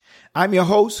I'm your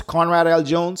host, Conrad L.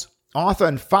 Jones, author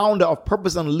and founder of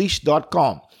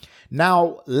PurposeUnleashed.com.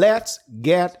 Now, let's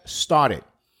get started.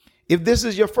 If this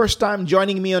is your first time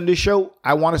joining me on this show,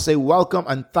 I want to say welcome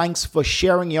and thanks for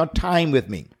sharing your time with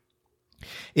me.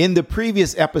 In the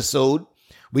previous episode,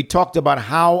 we talked about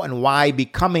how and why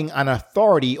becoming an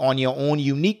authority on your own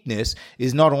uniqueness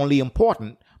is not only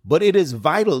important, but it is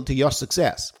vital to your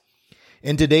success.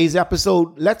 In today's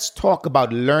episode, let's talk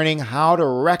about learning how to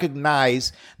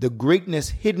recognize the greatness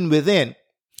hidden within.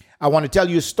 I want to tell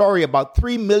you a story about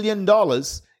 $3 million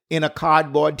in a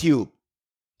cardboard tube.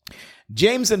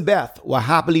 James and Beth were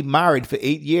happily married for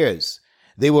 8 years.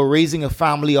 They were raising a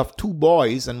family of 2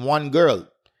 boys and 1 girl.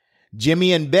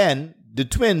 Jimmy and Ben, the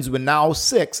twins, were now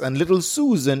 6, and little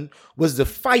Susan was the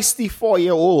feisty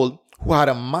 4-year-old who had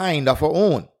a mind of her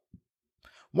own.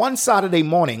 One Saturday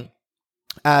morning,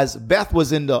 as Beth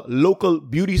was in the local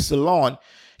beauty salon,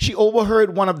 she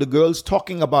overheard one of the girls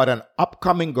talking about an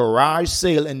upcoming garage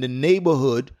sale in the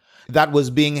neighborhood that was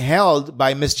being held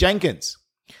by Miss Jenkins.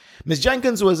 Miss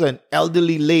Jenkins was an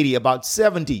elderly lady, about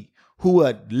 70, who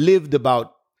had lived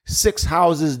about 6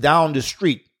 houses down the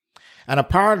street, and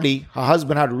apparently her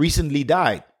husband had recently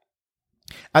died.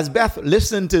 As Beth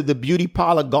listened to the beauty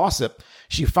parlor gossip,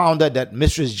 she found out that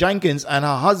Mistress Jenkins and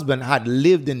her husband had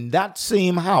lived in that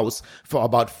same house for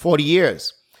about 40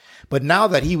 years. But now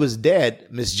that he was dead,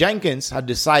 Miss Jenkins had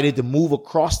decided to move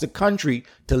across the country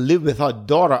to live with her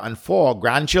daughter and 4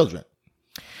 grandchildren.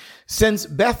 Since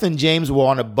Beth and James were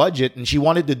on a budget and she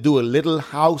wanted to do a little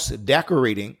house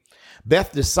decorating,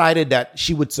 Beth decided that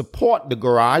she would support the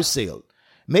garage sale.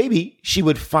 Maybe she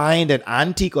would find an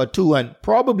antique or 2 and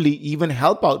probably even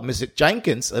help out Mrs.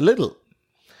 Jenkins a little.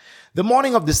 The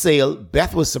morning of the sale,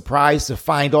 Beth was surprised to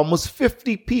find almost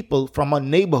 50 people from her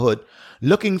neighborhood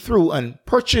looking through and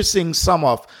purchasing some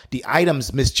of the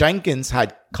items Miss Jenkins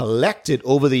had collected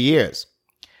over the years.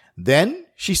 Then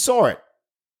she saw it.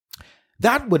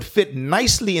 That would fit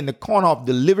nicely in the corner of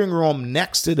the living room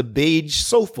next to the beige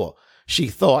sofa, she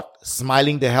thought,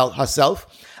 smiling to help herself,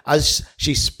 as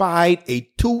she spied a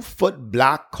 2-foot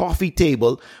black coffee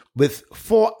table with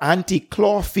 4 antique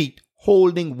claw feet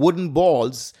holding wooden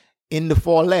balls in the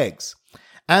 4 legs.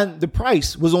 And the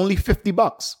price was only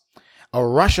 $50. A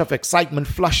rush of excitement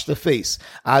flushed her face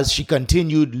as she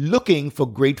continued looking for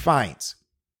great finds.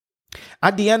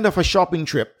 At the end of her shopping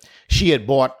trip, she had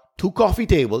bought 2 coffee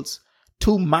tables,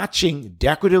 2 matching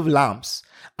decorative lamps,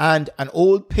 and an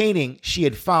old painting she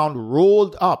had found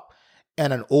rolled up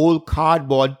in an old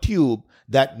cardboard tube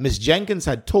that Miss Jenkins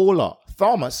had told her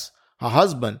Thomas, her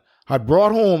husband, had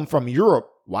brought home from Europe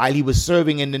while he was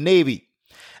serving in the Navy,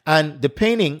 and the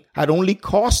painting had only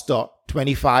cost her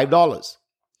 $25.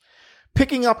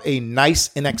 Picking up a nice,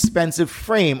 inexpensive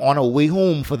frame on her way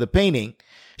home for the painting,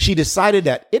 she decided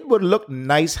that it would look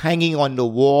nice hanging on the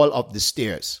wall of the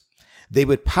stairs. They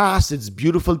would pass its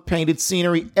beautiful painted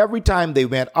scenery every time they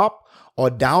went up or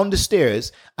down the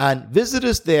stairs, and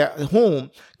visitors there at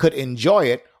home could enjoy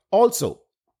it also.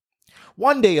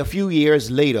 One day, a few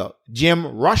years later, Jim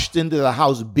rushed into the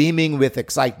house beaming with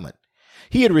excitement.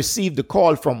 He had received a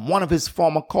call from one of his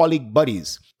former colleague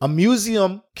buddies, a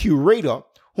museum curator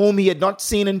whom he had not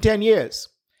seen in 10 years.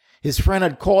 His friend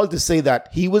had called to say that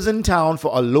he was in town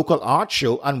for a local art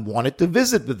show and wanted to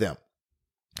visit with them.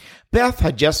 Beth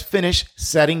had just finished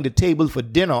setting the table for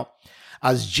dinner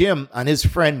as Jim and his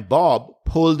friend Bob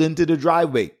pulled into the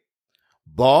driveway.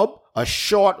 Bob, a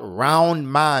short,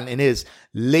 round man in his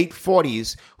late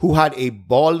 40s who had a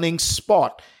balding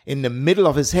spot in the middle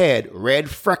of his head, red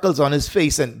freckles on his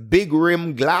face, and big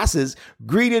rimmed glasses,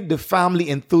 greeted the family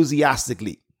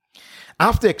enthusiastically.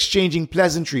 After exchanging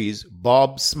pleasantries,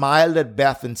 Bob smiled at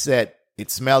Beth and said, "It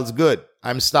smells good.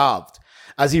 I'm starved,"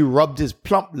 as he rubbed his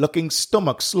plump-looking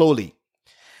stomach slowly.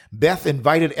 Beth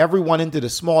invited everyone into the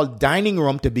small dining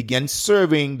room to begin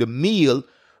serving the meal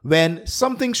when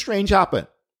something strange happened.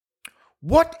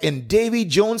 "What in Davy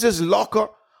Jones's locker?"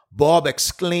 Bob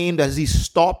exclaimed as he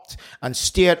stopped and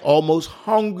stared almost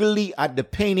hungrily at the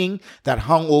painting that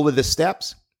hung over the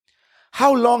steps.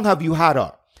 "How long have you had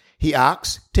her?" he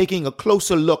asked, taking a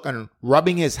closer look and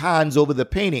rubbing his hands over the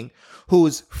painting,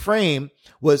 whose frame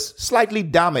was slightly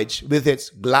damaged with its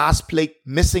glass plate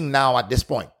missing now at this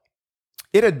point.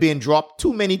 It had been dropped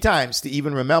too many times to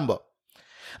even remember.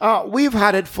 "We've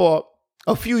had it for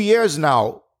a few years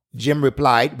now," Jim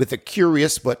replied with a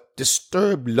curious but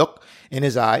disturbed look in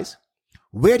his eyes.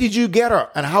 "Where did you get her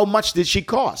and how much did she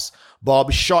cost?"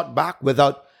 Bob shot back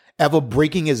without ever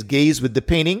breaking his gaze with the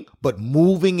painting, but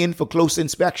moving in for close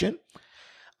inspection.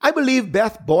 "I believe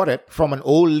Beth bought it from an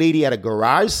old lady at a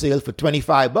garage sale for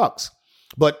 $25.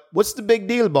 But what's the big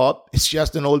deal, Bob? It's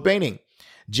just an old painting."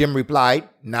 Jim replied,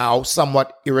 now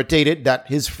somewhat irritated that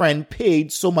his friend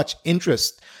paid so much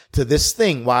interest to this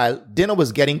thing while dinner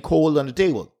was getting cold on the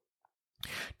table.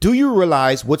 Do you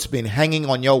realize what's been hanging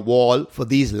on your wall for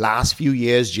these last few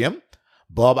years, Jim?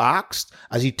 Bob asked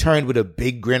as he turned with a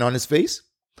big grin on his face.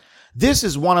 This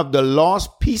is one of the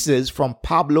lost pieces from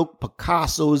Pablo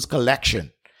Picasso's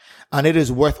collection, and it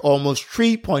is worth almost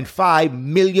 $3.5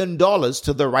 million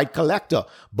to the right collector,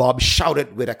 Bob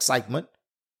shouted with excitement.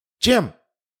 Jim!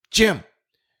 Jim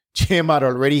had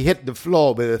already hit the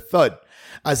floor with a thud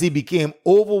as he became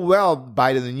overwhelmed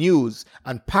by the news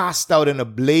and passed out in a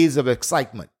blaze of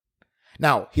excitement.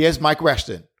 Now, here's my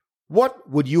question. What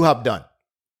would you have done?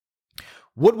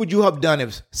 What would you have done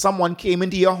if someone came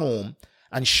into your home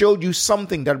and showed you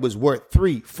something that was worth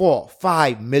 $3, $4,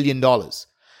 $5 million?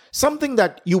 Something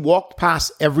that you walked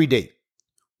past every day.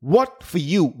 What for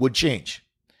you would change?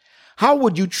 How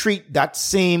would you treat that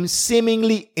same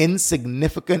seemingly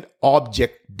insignificant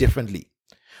object differently?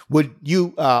 Would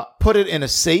you put it in a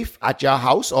safe at your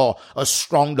house or a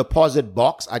strong deposit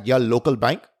box at your local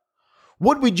bank?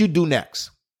 What would you do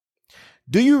next?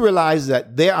 Do you realize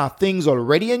that there are things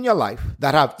already in your life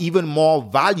that have even more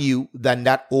value than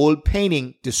that old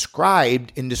painting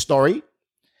described in the story?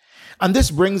 And this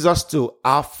brings us to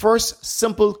our first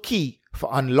simple key for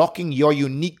unlocking your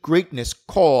unique greatness,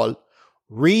 called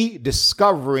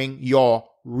rediscovering your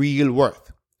real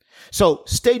worth. So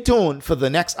stay tuned for the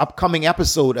next upcoming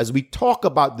episode as we talk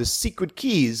about the secret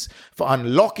keys for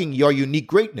unlocking your unique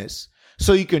greatness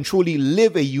so you can truly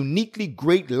live a uniquely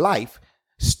great life,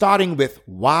 starting with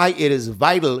why it is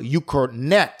vital you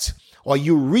connect or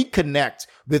you reconnect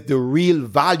with the real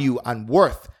value and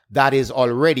worth that is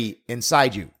already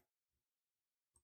inside you.